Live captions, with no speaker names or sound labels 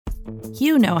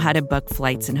You know how to book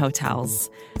flights and hotels.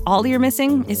 All you're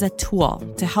missing is a tool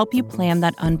to help you plan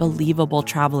that unbelievable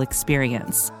travel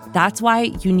experience. That's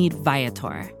why you need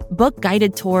Viator. Book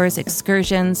guided tours,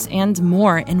 excursions, and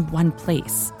more in one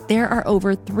place. There are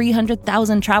over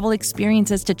 300,000 travel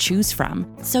experiences to choose from,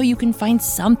 so you can find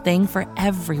something for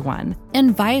everyone.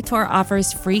 And Viator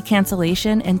offers free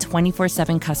cancellation and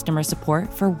 24/7 customer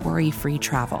support for worry-free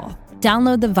travel.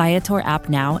 Download the Viator app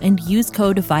now and use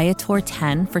code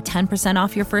Viator10 for 10%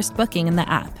 off your first booking in the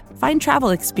app. Find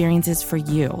travel experiences for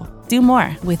you. Do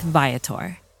more with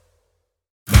Viator.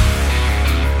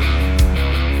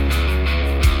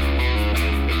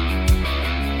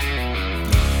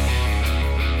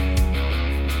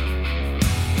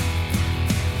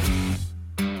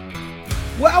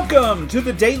 Welcome to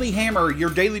the Daily Hammer,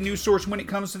 your daily news source when it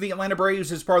comes to the Atlanta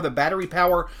Braves as part of the Battery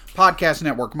Power Podcast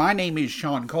Network. My name is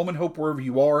Sean Coleman. Hope wherever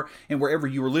you are and wherever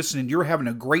you are listening, you're having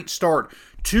a great start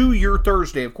to your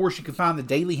Thursday. Of course, you can find the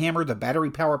Daily Hammer, the Battery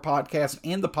Power Podcast,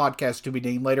 and the podcast to be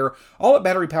named later, all at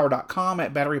batterypower.com,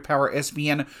 at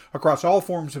batterypowersbn, across all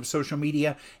forms of social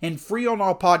media, and free on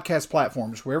all podcast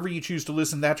platforms. Wherever you choose to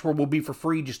listen, that's where we'll be for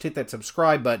free. Just hit that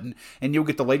subscribe button, and you'll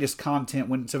get the latest content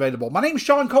when it's available. My name is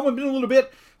Sean Coleman. Been a little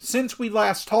bit since we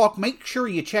last talked. Make sure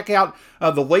you check out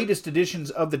the latest editions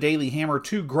of the Daily Hammer,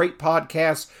 two great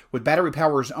podcasts with Battery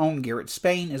Power's own Garrett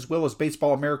Spain, as well as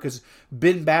Baseball America's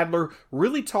Ben Badler,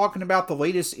 really talking about the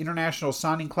latest international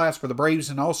signing class for the Braves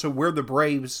and also where the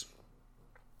Braves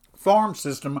farm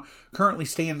system currently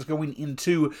stands going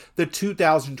into the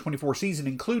 2024 season,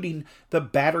 including the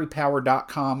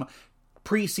batterypower.com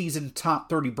preseason top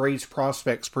 30 Braves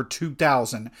prospects for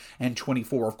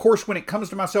 2024. Of course, when it comes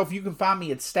to myself, you can find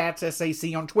me at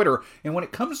StatsSAC on Twitter. And when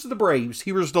it comes to the Braves,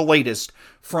 here's the latest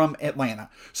from Atlanta.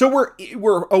 So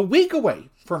we're a week away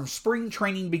from spring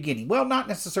training beginning. Well, not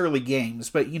necessarily games,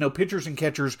 but, pitchers and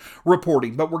catchers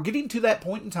reporting. But we're getting to that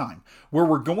point in time where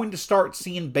we're going to start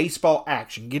seeing baseball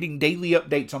action, getting daily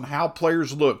updates on how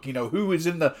players look, who is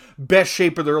in the best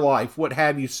shape of their life, what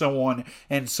have you, so on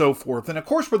and so forth. And of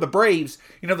course, for the Braves,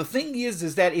 the thing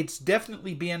is that it's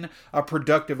definitely been a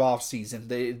productive offseason.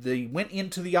 They went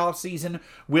into the offseason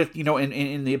with,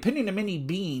 in the opinion of many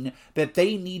being that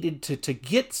they needed to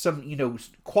get some,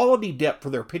 quality depth for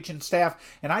their pitching staff.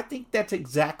 And I think that's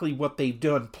exactly what they've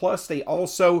done. Plus, they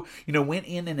also, went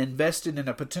in and invested in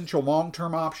a potential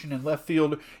long-term option in left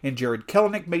field. And Jared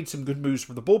Kelenic made some good moves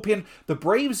for the bullpen. The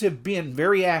Braves have been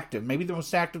very active, maybe the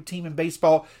most active team in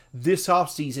baseball this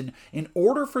offseason, in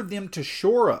order for them to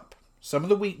shore up some of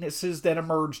the weaknesses that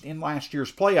emerged in last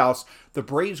year's playoffs. The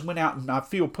Braves went out and I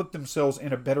feel put themselves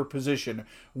in a better position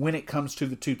when it comes to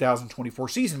the 2024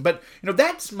 season. But,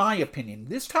 that's my opinion.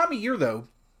 This time of year, though,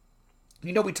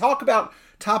 we talk about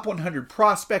top 100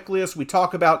 prospect lists. We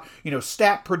talk about,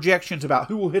 stat projections about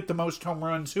who will hit the most home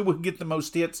runs, who will get the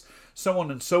most hits, so on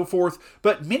and so forth.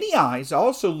 But many eyes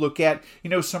also look at,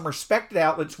 some respected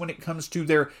outlets when it comes to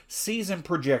their season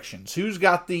projections. Who's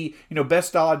got the,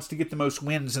 best odds to get the most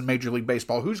wins in Major League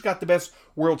Baseball? Who's got the best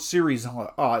World Series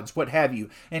odds, what have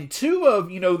you? And two of,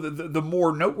 the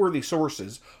more noteworthy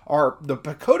sources are the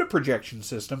PECOTA projection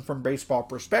system from Baseball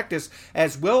Prospectus,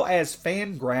 as well as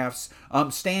Fangraphs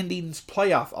standings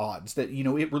playoff odds that,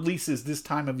 it releases this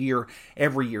time of year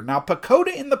every year. Now,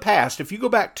 PECOTA in the past, if you go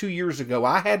back 2 years ago,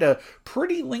 I had a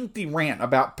pretty lengthy rant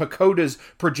about PECOTA's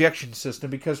projection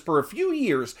system because for a few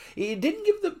years, it didn't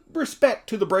give the respect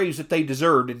to the Braves that they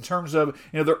deserved in terms of,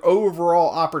 their overall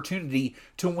opportunity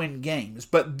to win games.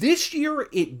 But this year,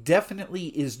 it definitely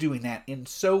is doing that, and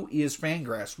so is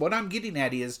Fangraphs. What I'm getting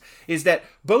at is that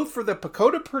both for the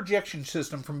PECOTA projection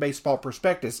system from Baseball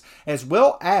Prospectus, as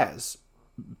well as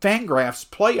Fangraphs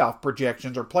playoff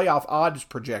projections or playoff odds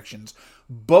projections,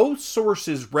 both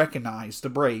sources recognize the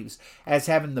Braves as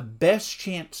having the best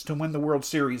chance to win the World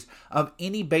Series of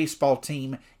any baseball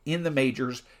team in the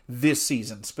majors this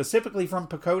season. Specifically from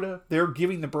PECOTA, they're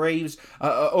giving the Braves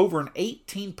over an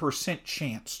 18%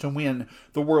 chance to win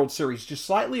the World Series, just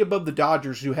slightly above the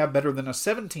Dodgers, who have better than a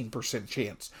 17%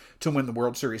 chance to win the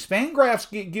World Series.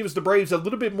 Fangraphs gives the Braves a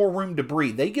little bit more room to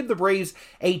breathe. They give the Braves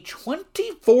a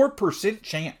 24%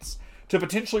 chance to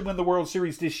potentially win the World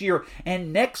Series this year.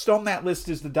 And next on that list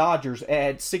is the Dodgers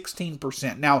at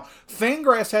 16%. Now,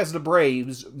 Fangraphs has the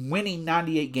Braves winning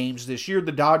 98 games this year,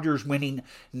 the Dodgers winning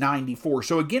 94.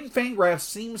 So again, Fangraphs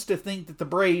seems to think that the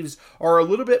Braves are a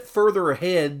little bit further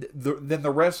ahead than the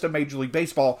rest of Major League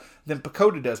Baseball than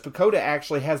PECOTA does. PECOTA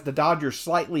actually has the Dodgers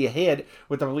slightly ahead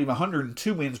with, I believe,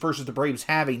 102 wins versus the Braves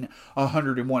having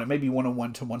 101. It may be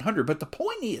 101 to 100. But the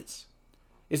point is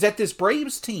is that this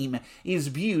Braves team is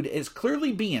viewed as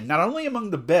clearly being not only among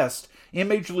the best in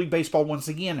Major League Baseball once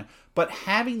again, but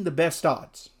having the best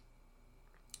odds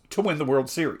to win the World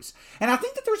Series. And I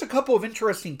think that there's a couple of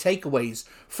interesting takeaways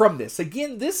from this.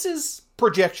 Again, this is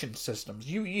projection systems.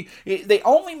 They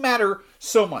only matter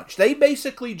so much. They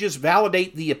basically just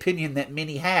validate the opinion that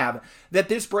many have that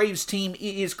this Braves team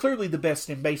is clearly the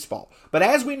best in baseball. But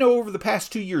as we know, over the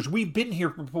past 2 years, we've been here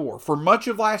before. For much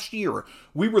of last year,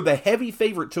 we were the heavy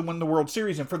favorite to win the World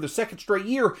Series, and for the second straight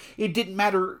year, it didn't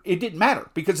matter. It didn't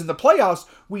matter because in the playoffs,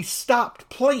 we stopped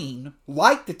playing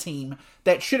like the team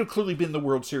that should have clearly been the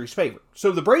World Series favorite.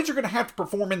 So the Braves are going to have to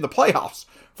perform in the playoffs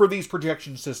for these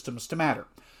projection systems to matter.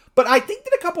 But I think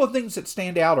that a couple of things that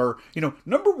stand out are,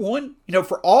 number one,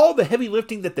 for all the heavy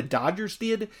lifting that the Dodgers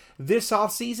did this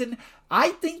offseason, I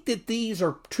think that these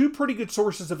are two pretty good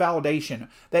sources of validation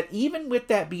that even with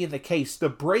that being the case, the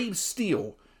Braves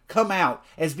still come out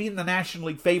as being the National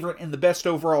League favorite and the best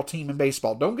overall team in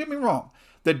baseball. Don't get me wrong.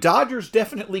 The Dodgers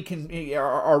definitely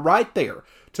are right there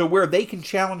to where they can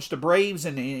challenge the Braves,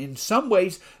 and in some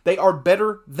ways, they are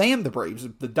better than the Braves.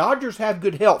 If the Dodgers have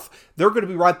good health, they're going to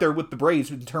be right there with the Braves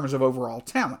in terms of overall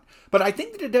talent. But I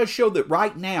think that it does show that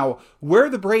right now, where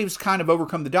the Braves kind of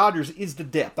overcome the Dodgers is the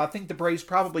depth. I think the Braves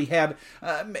probably have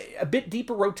a bit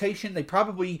deeper rotation. They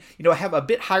probably, have a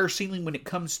bit higher ceiling when it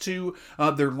comes to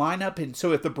their lineup. And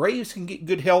so if the Braves can get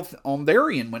good health on their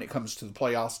end when it comes to the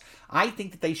playoffs, I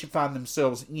think that they should find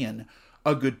themselves in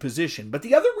a good position. But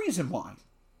the other reason why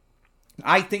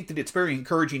I think that it's very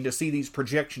encouraging to see these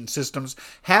projection systems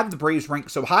have the Braves ranked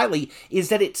so highly is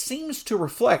that it seems to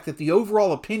reflect that the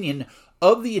overall opinion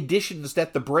of the additions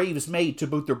that the Braves made to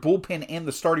both their bullpen and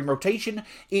the starting rotation,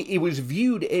 it was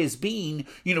viewed as being,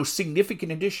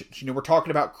 significant additions. We're talking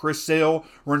about Chris Sale,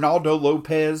 Ronaldo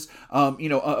Lopez,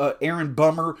 Aaron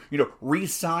Bummer,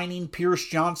 re-signing Pierce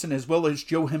Johnson as well as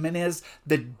Joe Jimenez.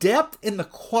 The depth and the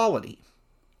quality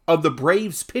of the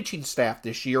Braves pitching staff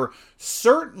this year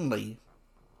certainly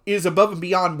is above and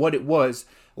beyond what it was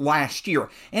last year.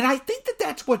 And I think that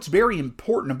that's what's very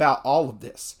important about all of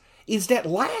this, is that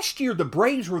last year the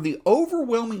Braves were the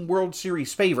overwhelming World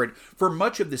Series favorite for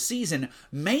much of the season,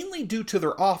 mainly due to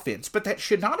their offense, but that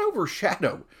should not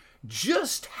overshadow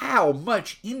just how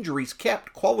much injuries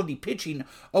kept quality pitching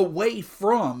away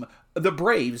from the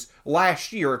Braves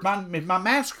last year. If my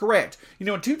math's correct,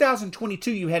 in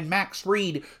 2022 you had Max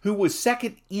Fried, who was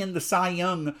second in the Cy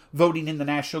Young voting in the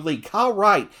National League. Kyle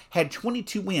Wright had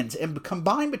 22 wins, and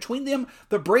combined between them,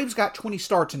 the Braves got under 20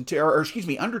 starts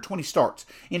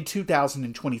in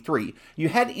 2023. You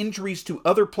had injuries to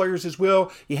other players as well.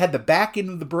 You had the back end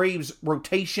of the Braves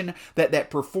rotation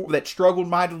that struggled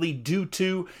mightily due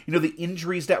to the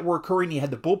injuries that were occurring. You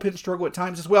had the bullpen struggle at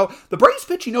times as well. The Braves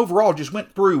pitching overall just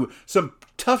went through some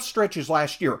tough stretches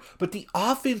last year, but the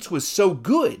offense was so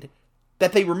good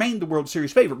that they remained the World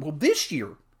Series favorite. Well, this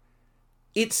year,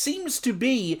 it seems to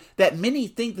be that many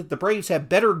think that the Braves have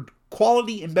better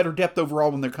quality and better depth overall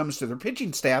when it comes to their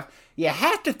pitching staff. You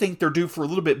have to think they're due for a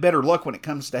little bit better luck when it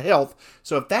comes to health.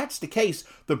 So if that's the case,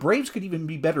 the Braves could even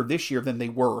be better this year than they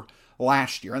were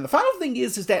last year. And the final thing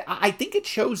is that I think it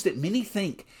shows that many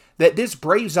think that this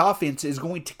Braves offense is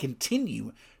going to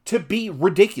continue to be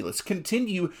ridiculous,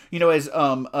 continue, as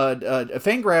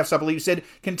Fangraphs, I believe, said,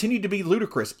 continue to be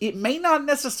ludicrous. It may not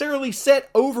necessarily set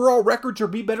overall records or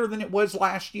be better than it was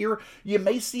last year. You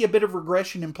may see a bit of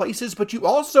regression in places, but you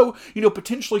also,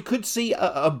 potentially could see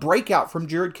a breakout from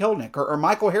Jared Kelenic or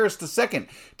Michael Harris II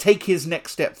take his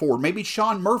next step forward. Maybe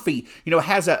Sean Murphy,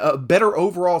 has a better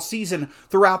overall season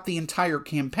throughout the entire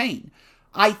campaign.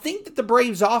 I think that the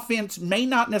Braves offense may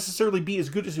not necessarily be as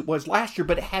good as it was last year,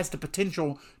 but it has the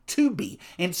potential to be.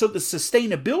 And so the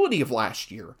sustainability of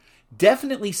last year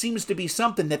definitely seems to be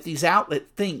something that these outlets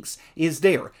thinks is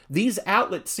there. These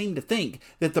outlets seem to think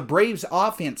that the Braves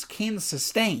offense can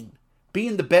sustain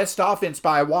being the best offense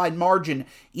by a wide margin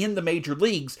in the major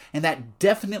leagues, and that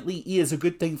definitely is a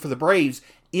good thing for the Braves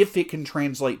if it can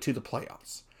translate to the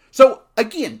playoffs. So,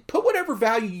 again, put whatever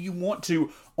value you want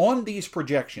to on these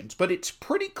projections, but it's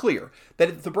pretty clear that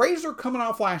if the Braves are coming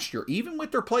off last year, even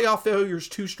with their playoff failures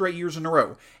 2 straight years in a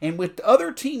row, and with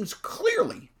other teams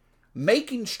clearly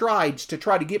making strides to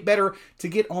try to get better, to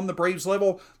get on the Braves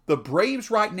level, the Braves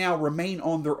right now remain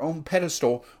on their own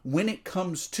pedestal when it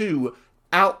comes to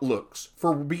outlooks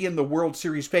for being the World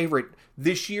Series favorite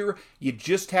this year. You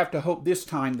just have to hope this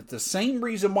time that the same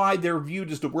reason why they're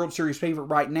viewed as the World Series favorite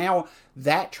right now,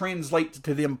 that translates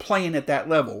to them playing at that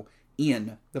level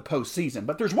in the postseason.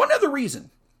 But there's one other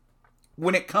reason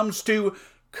when it comes to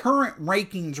current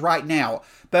rankings right now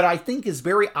that I think is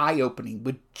very eye-opening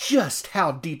with just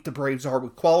how deep the Braves are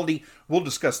with quality. We'll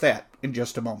discuss that in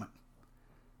just a moment.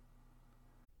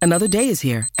 Another day is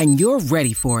here, and you're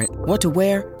ready for it. What to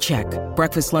wear? Check.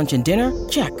 Breakfast, lunch, and dinner?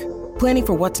 Check. Planning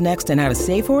for what's next and how to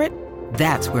save for it?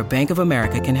 That's where Bank of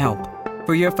America can help.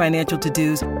 For your financial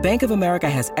to-dos, Bank of America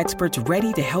has experts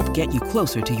ready to help get you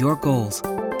closer to your goals.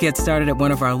 Get started at one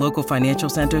of our local financial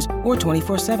centers or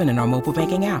 24/7 in our mobile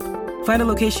banking app. Find a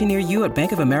location near you at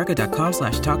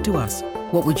bankofamerica.com/talktous.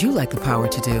 What would you like the power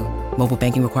to do? Mobile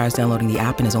banking requires downloading the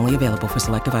app and is only available for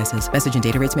select devices. Message and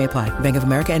data rates may apply. Bank of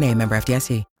America N.A., member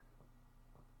FDIC.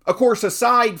 Of course,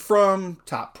 aside from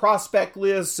top prospect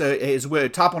lists,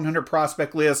 top 100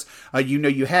 prospect lists,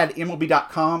 you had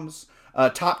MLB.com's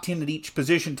top 10 at each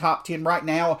position, top 10 right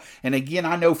now. And again,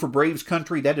 I know for Braves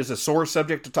country, that is a sore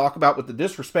subject to talk about with the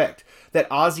disrespect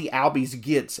that Ozzie Albies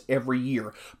gets every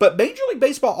year. But Major League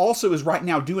Baseball also is right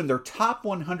now doing their top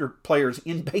 100 players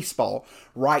in baseball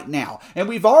right now. And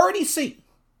we've already seen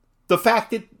the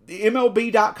fact that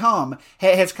MLB.com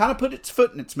has kind of put its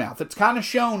foot in its mouth. It's kind of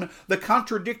shown the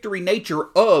contradictory nature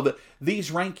of these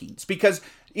rankings because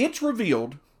it's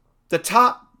revealed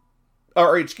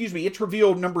it's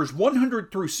revealed numbers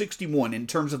 100 through 61 in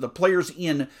terms of the players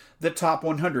in the top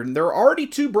 100. And there are already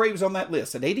 2 Braves on that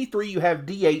list. At 83, you have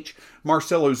DH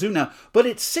Marcell Ozuna. But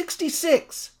at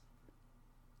 66,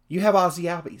 you have Ozzie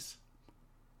Albies.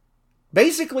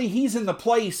 Basically, he's in the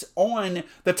place on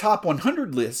the top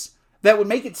 100 list that would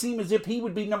make it seem as if he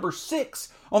would be number 6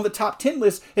 on the top 10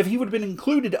 list if he would have been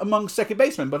included among second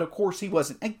basemen. But of course he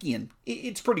wasn't. Again,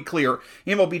 it's pretty clear.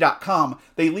 MLB.com,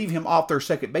 they leave him off their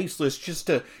second base list just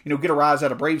to, get a rise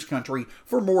out of Braves country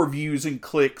for more views and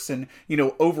clicks and,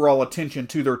 overall attention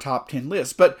to their top 10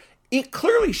 list. But it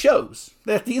clearly shows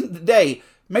that at the end of the day,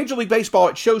 Major League Baseball,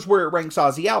 it shows where it ranks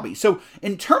Ozzie Albies. So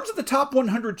in terms of the top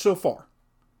 100 so far,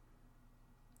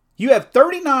 you have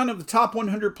 39 of the top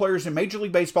 100 players in Major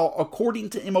League Baseball,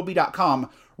 according to MLB.com,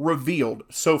 revealed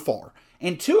so far.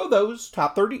 And 2 of those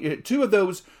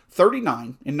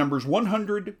 39 in numbers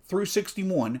 100 through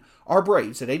 61 are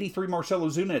Braves. At 83, Marcell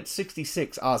Ozuna. At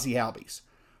 66, Ozzie Albies.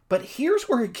 But here's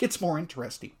where it gets more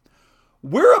interesting.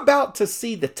 We're about to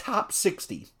see the top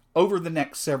 60 over the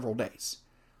next several days.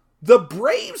 The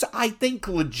Braves, I think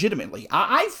legitimately,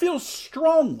 I feel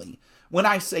strongly when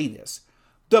I say this,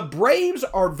 the Braves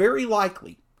are very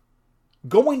likely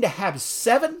going to have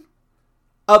 7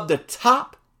 of the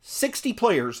top 60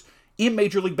 players in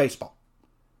Major League Baseball.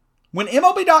 When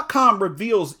MLB.com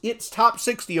reveals its top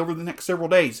 60 over the next several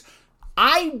days,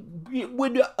 it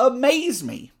would amaze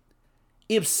me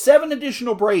if 7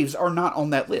 additional Braves are not on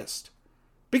that list.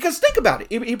 Because think about it.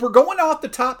 If we're going off the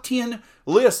top 10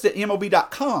 list that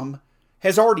MLB.com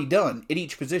has already done at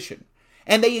each position,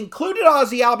 and they included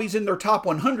Ozzie Albies in their top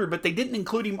 100, but they didn't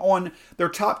include him on their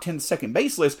top 10 second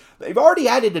base list, they've already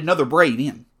added another Brave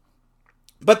in.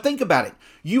 But think about it.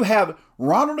 You have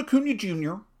Ronald Acuna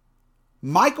Jr.,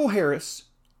 Michael Harris,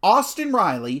 Austin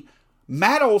Riley,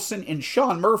 Matt Olson, and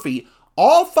Sean Murphy.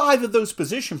 All 5 of those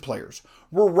position players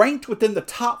were ranked within the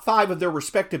top 5 of their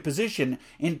respective position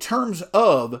in terms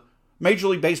of Major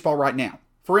League Baseball right now.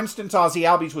 For instance, Ozzie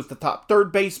Albies was the top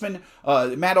third baseman,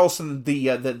 Matt Olson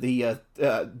the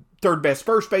third best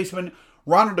first baseman,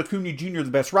 Ronald Acuna Jr.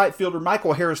 the best right fielder,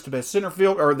 Michael Harris the best center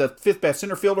fielder, or the 5th best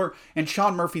center fielder, and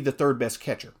Sean Murphy the 3rd best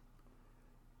catcher.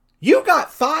 You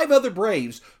got 5 other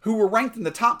Braves who were ranked in the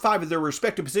top 5 of their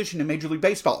respective position in Major League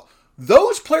Baseball.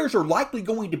 Those players are likely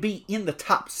going to be in the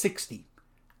top 60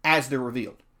 as they're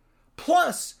revealed.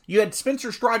 Plus, you had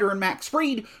Spencer Strider and Max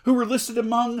Fried who were listed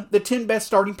among the 10 best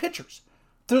starting pitchers.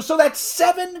 So that's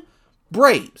 7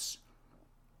 Braves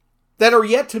that are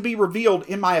yet to be revealed,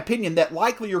 in my opinion, that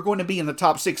likely are going to be in the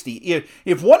top 60.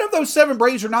 If one of those 7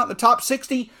 Braves are not in the top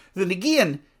 60, then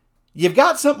again, you've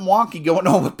got something wonky going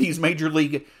on with these Major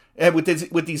League, with these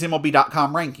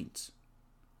MLB.com rankings.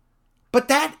 But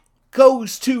that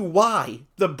goes to why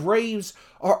the Braves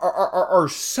are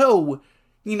so,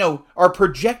 are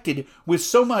projected with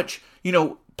so much,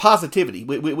 positivity,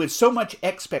 with so much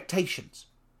expectations.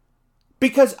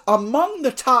 Because among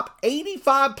the top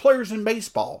 85 players in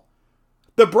baseball,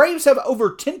 the Braves have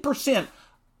over 10%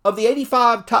 of the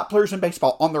 85 top players in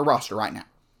baseball on their roster right now.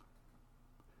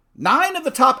 9 of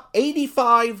the top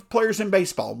 85 players in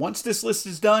baseball, once this list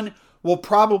is done, will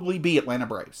probably be Atlanta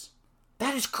Braves.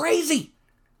 That is crazy.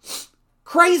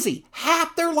 Crazy.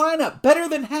 Half their lineup, better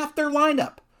than half their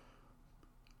lineup,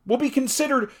 will be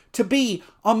considered to be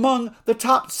among the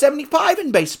top 75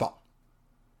 in baseball.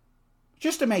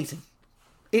 Just amazing.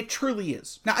 It truly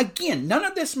is. Now, again, none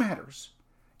of this matters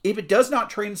if it does not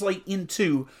translate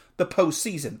into the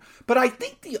postseason. But I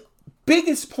think the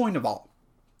biggest point of all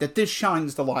that this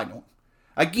shines the light on,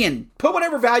 again, put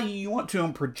whatever value you want to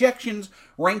on projections,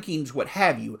 rankings, what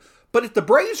have you, but if the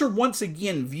Braves are once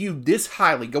again viewed this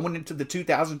highly going into the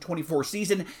 2024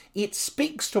 season, it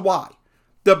speaks to why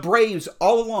the Braves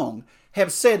all along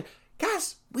have said,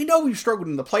 guys, we know we've struggled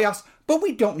in the playoffs, but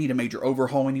we don't need a major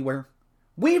overhaul anywhere.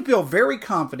 We feel very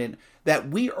confident that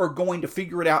we are going to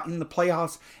figure it out in the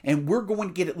playoffs, and we're going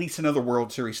to get at least another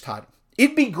World Series title.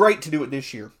 It'd be great to do it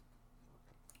this year,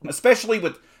 especially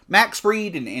with Max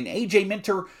Fried and AJ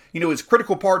Minter, as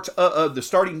critical parts of the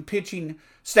starting pitching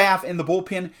staff and the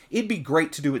bullpen. It'd be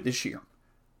great to do it this year.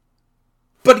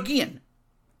 But again,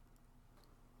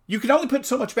 you can only put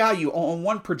so much value on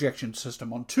one projection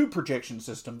system, on two projection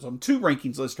systems, on two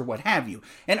rankings lists, or what have you.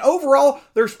 And overall,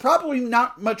 there's probably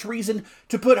not much reason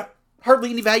to put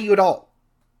hardly any value at all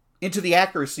into the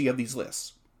accuracy of these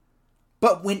lists.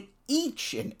 But when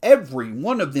each and every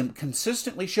one of them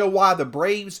consistently show why the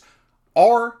Braves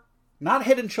are not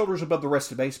head and shoulders above the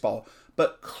rest of baseball,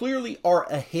 but clearly are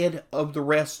ahead of the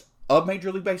rest of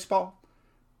Major League Baseball,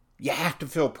 you have to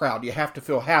feel proud. You have to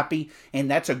feel happy, and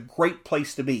that's a great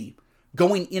place to be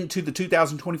going into the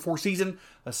 2024 season,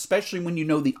 especially when you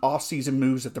know the offseason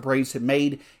moves that the Braves have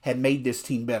made this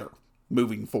team better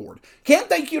moving forward. Can't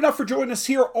thank you enough for joining us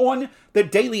here on the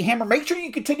Daily Hammer. Make sure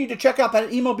you continue to check out that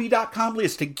MLB.com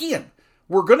list. Again,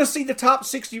 we're going to see the top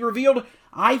 60 revealed.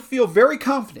 I feel very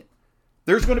confident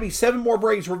there's going to be 7 more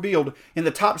Braves revealed in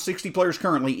the top 60 players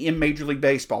currently in Major League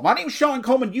Baseball. My name is Sean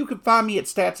Coleman. You can find me at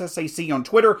StatsSAC on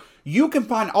Twitter. You can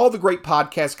find all the great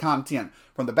podcast content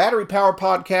from the Battery Power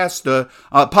Podcast, the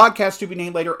podcast to be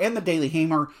named later, and the Daily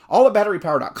Hammer, all at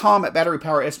BatteryPower.com, at Battery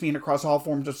Power SBN across all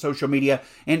forms of social media,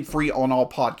 and free on all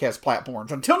podcast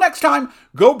platforms. Until next time,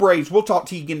 go Braves. We'll talk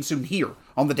to you again soon here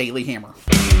on the Daily Hammer.